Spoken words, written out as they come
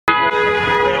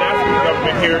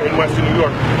movement here in Western New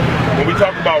York. When we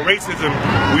talk about racism,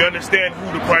 we understand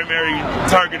who the primary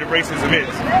target of racism is.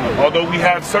 Although we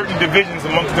have certain divisions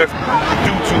amongst us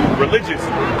due to religious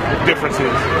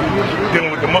differences,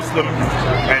 dealing with the Muslim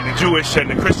and the Jewish and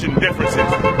the Christian differences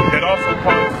that also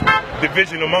cause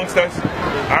division amongst us.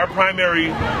 Our primary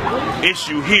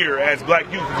issue here as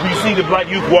black youth, we see the black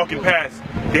youth walking past,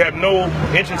 they have no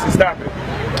interest in stopping.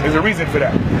 There's a reason for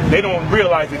that. They don't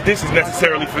realize that this is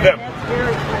necessarily for them.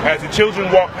 As the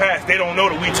children walk past, they don't know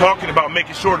that we're talking about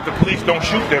making sure that the police don't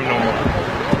shoot them no more.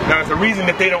 Now, there's a reason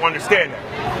that they don't understand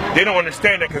that. They don't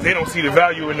understand that because they don't see the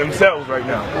value in themselves right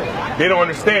now. They don't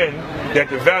understand that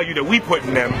the value that we put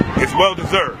in them is well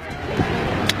deserved.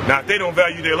 Now, if they don't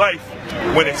value their life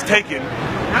when it's taken,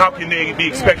 how can they be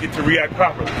expected to react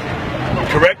properly?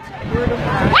 Correct?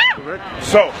 Correct.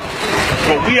 So,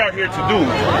 what we are here to do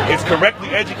is correctly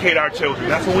educate our children.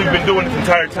 That's what we've been doing this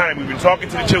entire time. We've been talking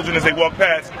to the children as they walk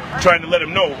past, trying to let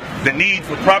them know the need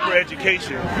for proper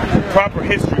education, proper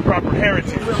history, proper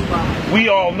heritage. We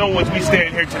all know as we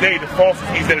stand here today the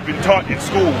falsities that have been taught in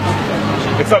schools.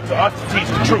 It's up to us to teach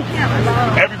the truth.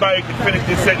 Everybody can finish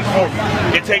this sentence for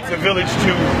me. It takes a village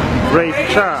to raise a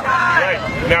child.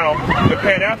 Right. Now, the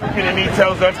Pan-African in me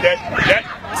tells us that that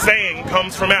saying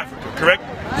comes from Africa, correct?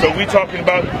 So we're talking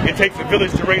about it takes a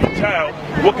village to raise a child.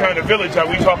 What kind of village are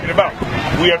we talking about?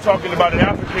 We are talking about an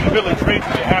African village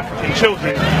raising the African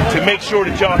children to make sure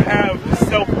that y'all have the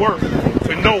self-worth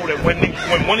to know that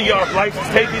when one of y'all's life is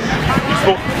taken, you're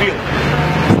supposed to feel it.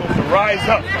 You're supposed to rise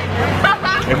up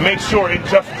and make sure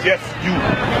injustice, yes, you.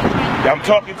 I'm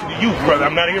talking to the youth, brother.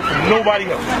 I'm not here for nobody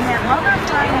else.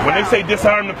 When they say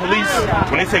disarm the police,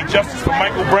 when they say justice for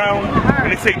Michael Brown, when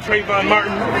they say Trayvon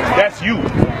Martin, that's you.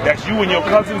 That's you and your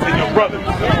cousins and your brothers.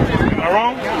 Am I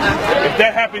wrong? If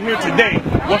that happened here today,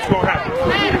 what's going to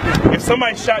happen? If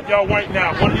somebody shot y'all right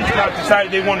now, one of these cops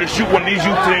decided they wanted to shoot one of these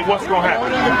youth today, what's going to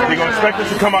happen? They're going to expect us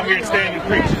to come out here and stand and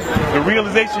preach. The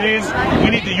realization is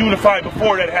we need to unify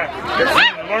before that happens. We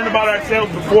need to learn about ourselves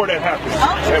before that happens.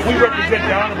 And we represent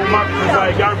the Honorable Martin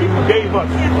Garvey, who gave us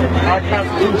our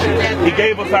Constitution. He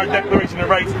gave us our Declaration of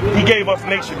Rights. He gave us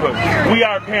nationhood. We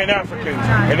are Pan-Africans.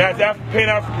 And as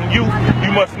Pan-African youth,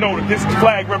 you must know that this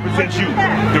flag represents you.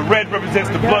 The red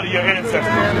represents the blood of your ancestors.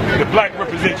 The black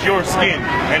represents your skin.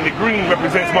 And the green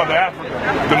represents Mother Africa.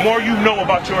 The more you know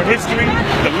about your history,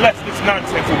 the less this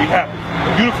nonsense will be happening.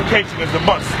 Unification is a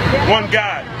must. One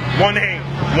God, one aim,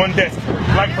 one destiny.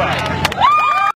 Black power.